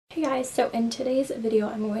Hey guys, so in today's video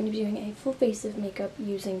I'm going to be doing a full face of makeup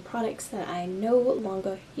using products that I no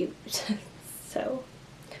longer use. So,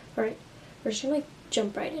 alright, we're just gonna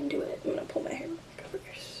jump right into it. I'm gonna pull my hair back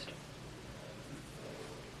first.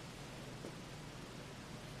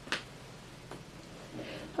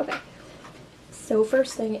 Okay, so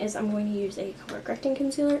first thing is I'm going to use a color correcting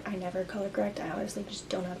concealer. I never color correct, I honestly just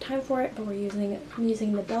don't have time for it, but I'm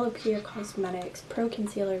using the Bella Pure Cosmetics Pro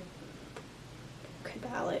Concealer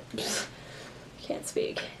palette. Can't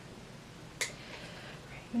speak. I'm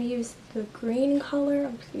going to use the green color.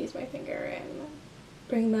 I'm just going to use my finger and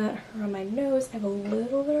bring that around my nose. I have a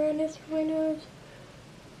little bit of redness for my nose.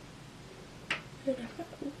 And I've got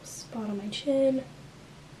a little spot on my chin.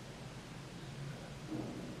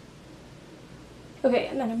 Okay,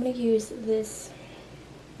 and then I'm going to use this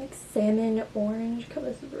like salmon orange color.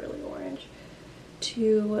 This is really orange.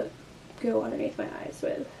 To go underneath my eyes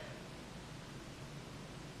with.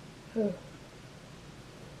 Oh.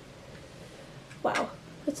 Wow,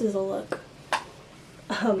 this is a look.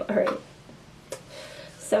 Alright.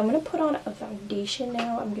 So I'm going to put on a foundation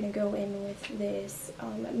now. I'm going to go in with this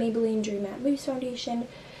Maybelline Dream Matte Loose Foundation.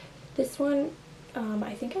 This one,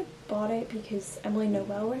 I think I bought it because Emily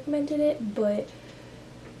Noel recommended it, but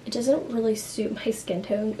it doesn't really suit my skin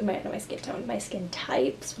tone, my skin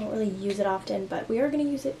type, so I don't really use it often, but we are going to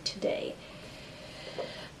use it today.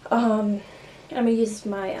 I'm going to use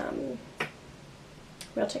my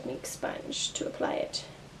Real Technique sponge to apply it,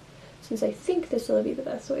 since I think this will be the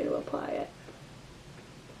best way to apply it.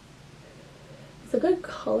 It's a good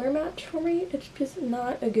color match for me. It's just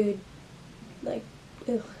not a good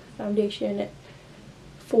foundation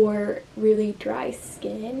for really dry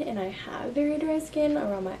skin, and I have very dry skin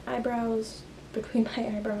around my eyebrows, between my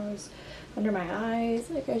eyebrows, under my eyes.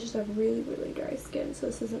 Like, I just have really, really dry skin, so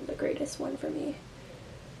this isn't the greatest one for me.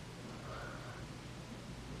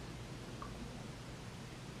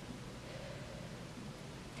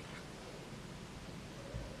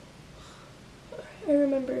 I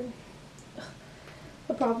remember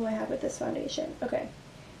the problem I have with this foundation. Okay.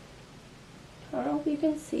 I don't know if you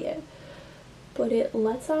can see it, but it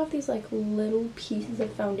lets off these like little pieces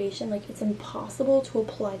of foundation. Like, it's impossible to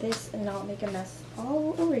apply this and not make a mess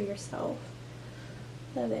all over yourself.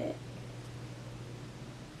 Love it.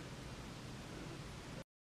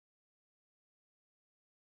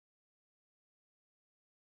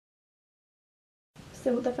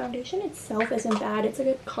 So the foundation itself isn't bad. It's a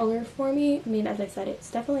good color for me. I mean, as I said, it's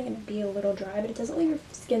definitely going to be a little dry, but it doesn't leave your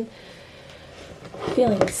skin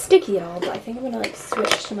feeling sticky at all. But I think I'm going to like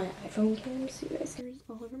switch to my iPhone cam so you guys can.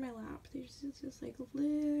 All over my lap, there's just like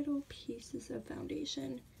little pieces of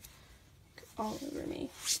foundation all over me.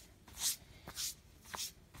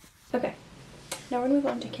 Okay, now we're going to move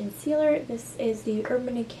on to concealer. This is the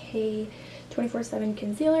Urban Decay 24/7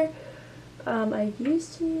 concealer. I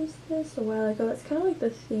used to use this a while ago. It's kind of like the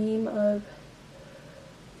theme of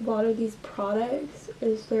a lot of these products,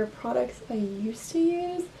 is they're products I used to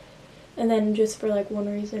use, and then just for like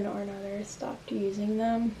one reason or another stopped using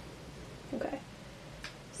them. Okay,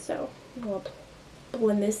 so I'll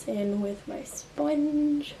blend this in with my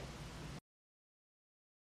sponge.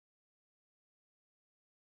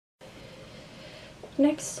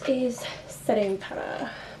 Next is setting powder.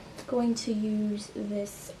 Going to use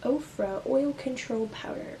this Ofra Oil Control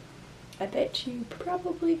Powder. I bet you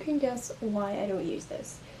probably can guess why I don't use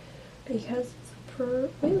this. Because it's for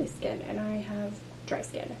oily skin and I have dry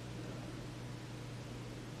skin.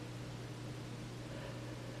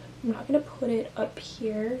 I'm not going to put it up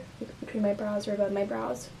here, like between my brows or above my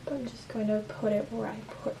brows, but I'm just going to put it where I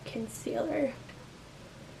put concealer.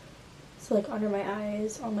 So like under my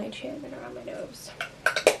eyes, on my chin, and around my nose.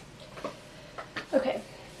 Okay.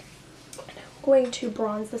 Going to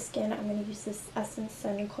bronze the skin. I'm going to use this Essence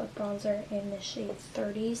Sun Clip Bronzer in the shade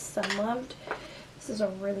 30 Sun Loved. This is a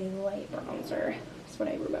really light bronzer. That's what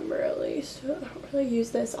I remember, at least. I don't really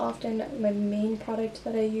use this often. My main product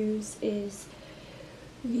that I use is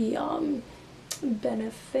the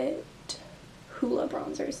Benefit Hoola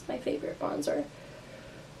bronzer. It's my favorite bronzer.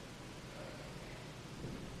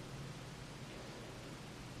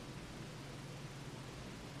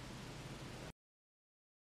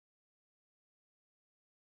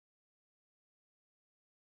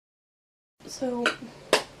 So,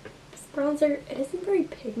 this bronzer, it isn't very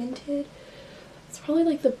pigmented. It's probably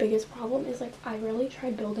like the biggest problem is like I really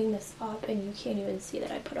tried building this up and you can't even see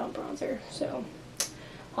that I put on bronzer. So,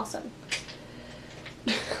 awesome.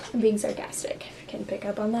 I'm being sarcastic, if you can pick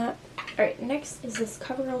up on that. Alright, next is this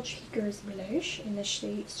CoverGirl Cheekers blush in the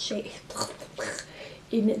shade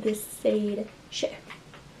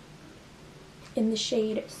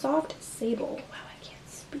Soft Sable. Wow, I can't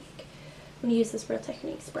speak. I'm going to use this Real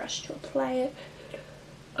Techniques brush to apply it.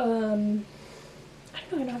 I don't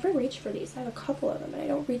know, I never reach for these. I have a couple of them and I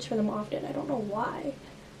don't reach for them often. I don't know why.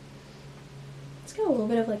 It's got a little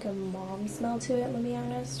bit of like a mom smell to it, let me be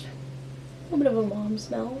honest. A little bit of a mom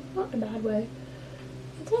smell, not in a bad way.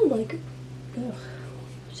 It sounded like, ugh,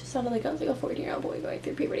 it just sounded like I was like a 14-year-old boy going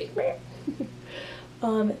through puberty.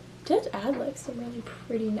 Did add like some really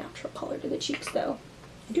pretty natural color to the cheeks though.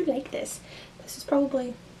 I do like this. This is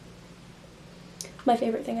probably my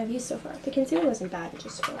favorite thing I've used so far. The concealer wasn't bad, it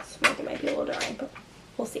just feels like it might be a little dry, but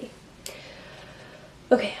we'll see.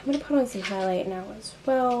 Okay, I'm gonna put on some highlight now as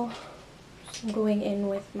well. So I'm going in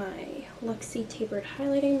with my Luxie tapered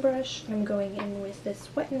highlighting brush, and I'm going in with this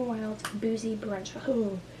Wet n Wild Boozy Brunch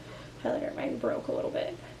highlighter. Mine broke a little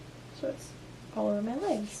bit, so it's all over my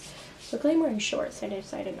legs. Luckily I'm wearing shorts, I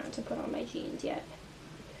decided not to put on my jeans yet.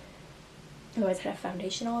 Otherwise I'd have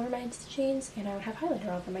foundation all over my jeans, and I would have highlighter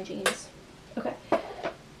all over my jeans. Okay.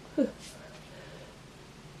 Whew.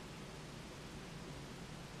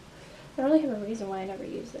 I don't really have a reason why I never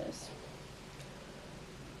use this.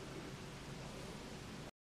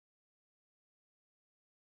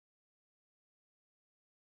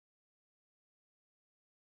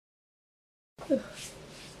 Ugh.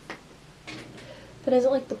 That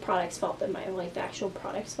isn't like the product's fault, that like the actual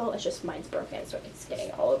product's fault. It's just mine's broken, so it's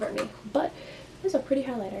getting all over me. But it's a pretty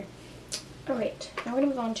highlighter. Alright, now we're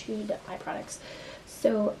gonna move on to the eye products.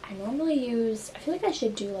 So I normally use, I feel like I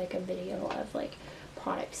should do like a video of like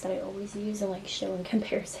products that I always use and like show in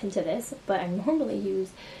comparison to this, but I normally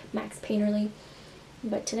use Max Painterly.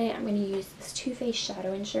 But today I'm gonna use this Too Faced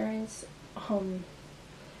Shadow Insurance.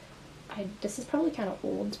 This is probably kind of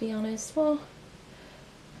old, to be honest. Well,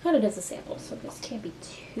 I got it as a sample, so this can't be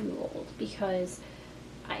too old because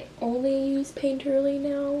I only use Painterly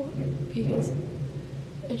now because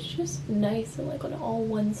it's just nice and like on all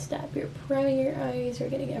one step. You're priming your eyes, you're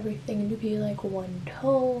getting everything to be like one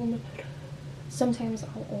tone. Sometimes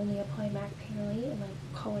I'll only apply MAC Painterly and like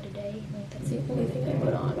call it a day. Like that's the only thing I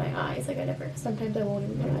put on my eyes. Like sometimes I won't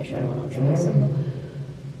even put eyeshadow on. I'll try some.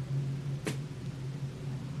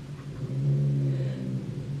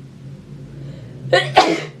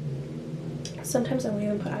 Sometimes I won't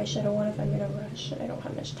even put eyeshadow on if I'm in a rush and I don't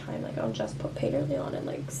have much time. Like I'll just put Painterly on and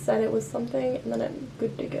like set it with something, and then I'm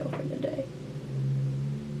good to go for the day.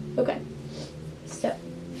 Okay, so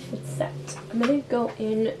it's set. I'm gonna go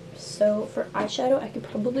in. So for eyeshadow, I could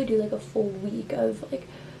probably do like a full week of like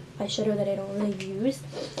eyeshadow that I don't really use,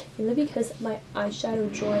 mainly because my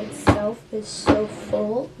eyeshadow drawer itself is so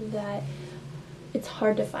full that it's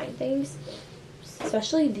hard to find things,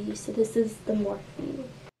 especially these. So this is the Morphe.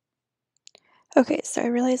 Okay, so I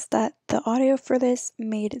realized that the audio for this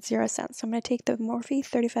made 0 sense. So I'm going to take the Morphe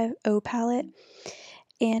 35O palette,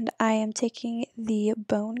 and I am taking the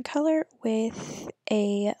bone color with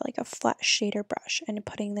a flat shader brush and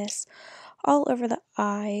putting this all over the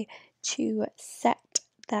eye to set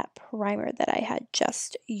that primer that I had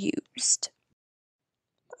just used.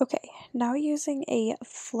 Okay, now using a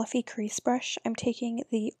fluffy crease brush, I'm taking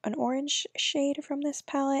an orange shade from this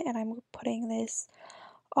palette and I'm putting this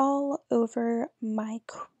all over my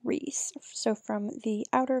crease. So from the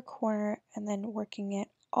outer corner and then working it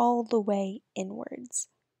all the way inwards.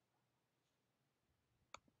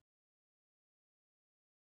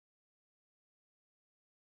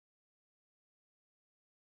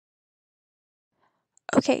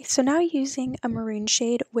 Okay, so now using a maroon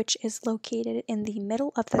shade, which is located in the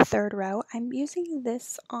middle of the third row, I'm using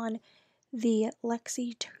this on the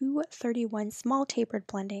Luxie 231 Small Tapered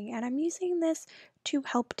Blending, and I'm using this to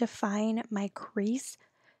help define my crease.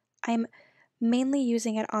 I'm mainly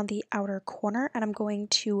using it on the outer corner, and I'm going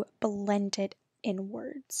to blend it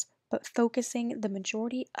inwards, but focusing the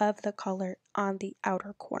majority of the color on the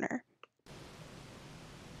outer corner.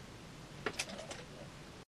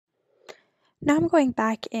 Now I'm going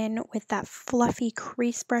back in with that fluffy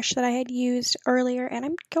crease brush that I had used earlier, and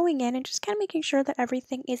I'm going in and just kind of making sure that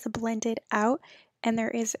everything is blended out and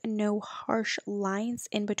there is no harsh lines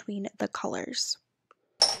in between the colors.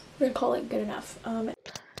 We're gonna call it good enough.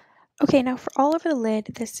 Okay, now for all over the lid,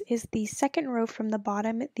 this is the second row from the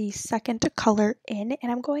bottom, the second color in,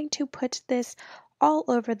 and I'm going to put this all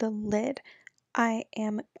over the lid. I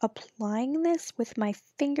am applying this with my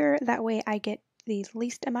finger, that way I get the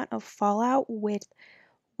least amount of fallout with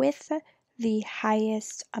the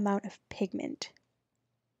highest amount of pigment.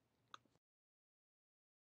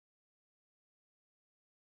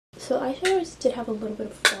 So eyeshadows did have a little bit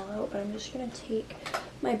of fallout, but I'm just going to take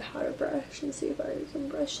my powder brush and see if I can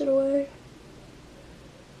brush it away.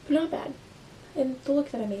 But not bad. And the look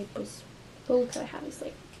that I have is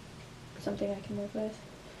like something I can work with.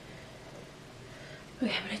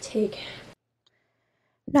 Okay, I'm gonna take...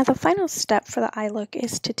 Now the final step for the eye look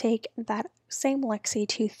is to take that same Luxie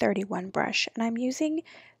 231 brush, and I'm using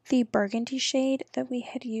the burgundy shade that we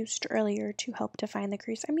had used earlier to help define the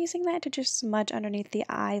crease. I'm using that to just smudge underneath the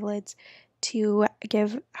eyelids to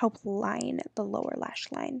help line the lower lash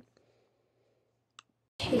line.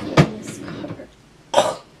 Taking this cover.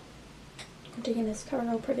 I'm taking this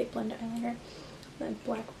CoverGirl Perfect Blend eyeliner, and then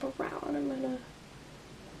black brown. I'm gonna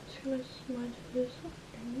smudge this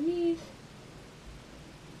underneath.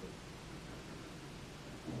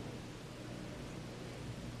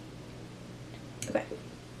 Okay.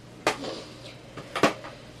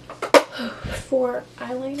 For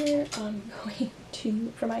eyeliner,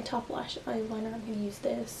 for my top lash eyeliner, I'm going to use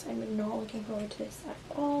this. I'm not looking forward to this at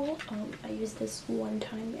all. I used this one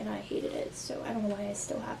time and I hated it, so I don't know why I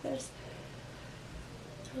still have this.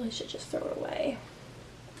 I really should just throw it away.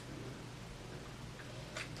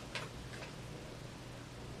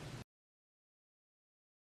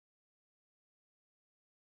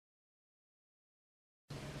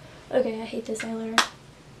 Okay, I hate this eyeliner.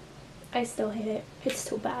 I still hate it. It's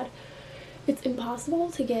still bad. It's impossible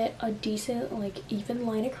to get a decent, like, even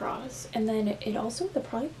line across, and then it also, the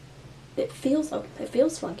product, it feels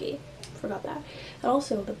funky. Forgot that. And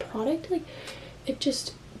also the product, like, it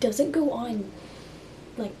just doesn't go on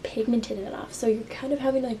like pigmented enough, so you're kind of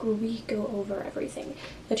having to like re-go over everything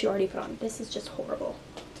that you already put on. This is just horrible.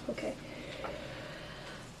 Okay,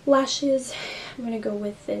 lashes, I'm gonna go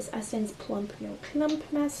with this Essence Plump No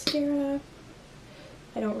Plump mascara.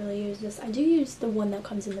 I don't really use this. I do use the one that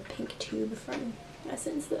comes in the pink tube from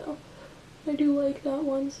Essence though. I do like that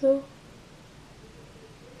one, so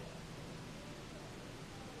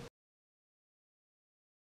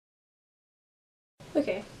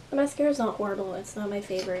okay, the mascara is not horrible. It's not my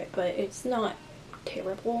favorite, but it's not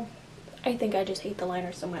terrible. I think I just hate the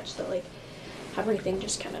liner so much that like everything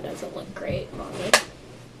just kind of doesn't look great on me.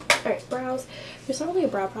 Alright, brows. There's not really a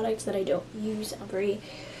brow product that I don't use. Every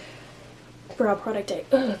brow product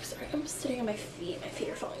sorry, I'm sitting on my feet. My feet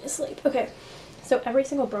are falling asleep. Okay, so every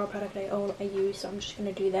single brow product I own, I use, so I'm just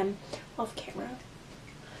going to do them off camera.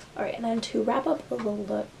 Alright, and then to wrap up the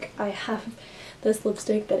look, I have this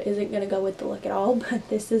lipstick that isn't going to go with the look at all, but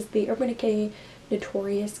this is the Urban Decay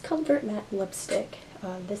Notorious Comfort Matte Lipstick.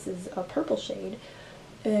 This is a purple shade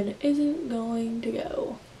and isn't going to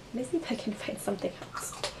go. Let me see if I can find something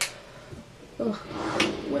else. Ugh,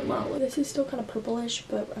 would not. This is still kind of purplish,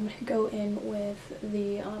 but I'm going to go in with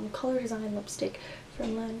the Color Design lipstick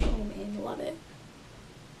from Lancome in Love It.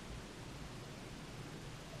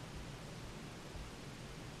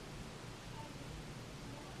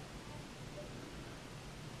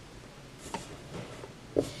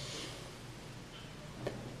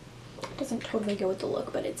 Doesn't totally go with the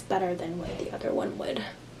look, but it's better than what the other one would.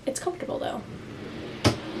 It's comfortable though.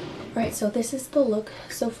 Alright, so this is the look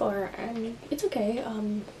so far, and it's okay.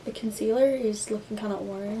 The concealer is looking kind of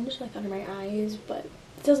orange, like under my eyes, but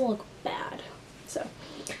it doesn't look bad. So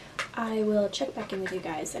I will check back in with you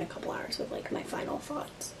guys in a couple hours with like my final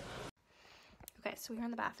thoughts. Okay, so we're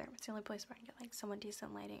in the bathroom. It's the only place where I can get like somewhat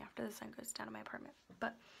decent lighting after the sun goes down in my apartment.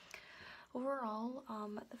 But overall,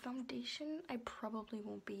 the foundation I probably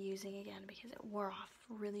won't be using again because it wore off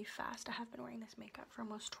really fast. I have been wearing this makeup for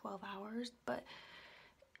almost 12 hours, but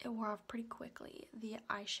it wore off pretty quickly. The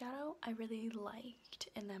eyeshadow I really liked,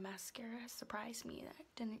 and the mascara surprised me. That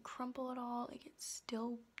didn't crumple at all. Like, it's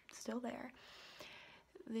still there.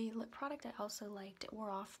 The lip product I also liked. It wore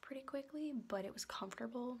off pretty quickly, but it was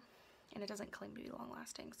comfortable, and it doesn't claim to be long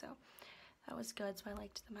lasting, so that was good. So I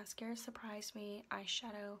liked the mascara, surprised me.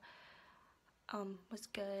 Eyeshadow was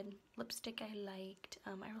good. Lipstick I liked.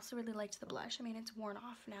 I also really liked the blush. I mean, it's worn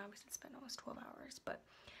off now because it's been almost 12 hours, but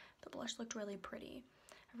the blush looked really pretty.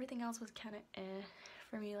 Everything else was kind of eh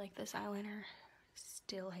for me, like this eyeliner,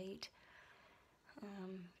 still hate.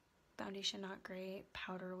 Foundation not great.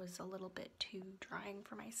 Powder was a little bit too drying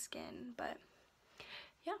for my skin, but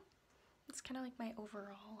yeah, it's kind of like my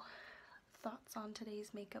overall thoughts on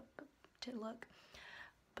today's makeup to look.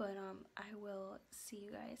 But I will see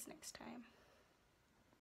you guys next time.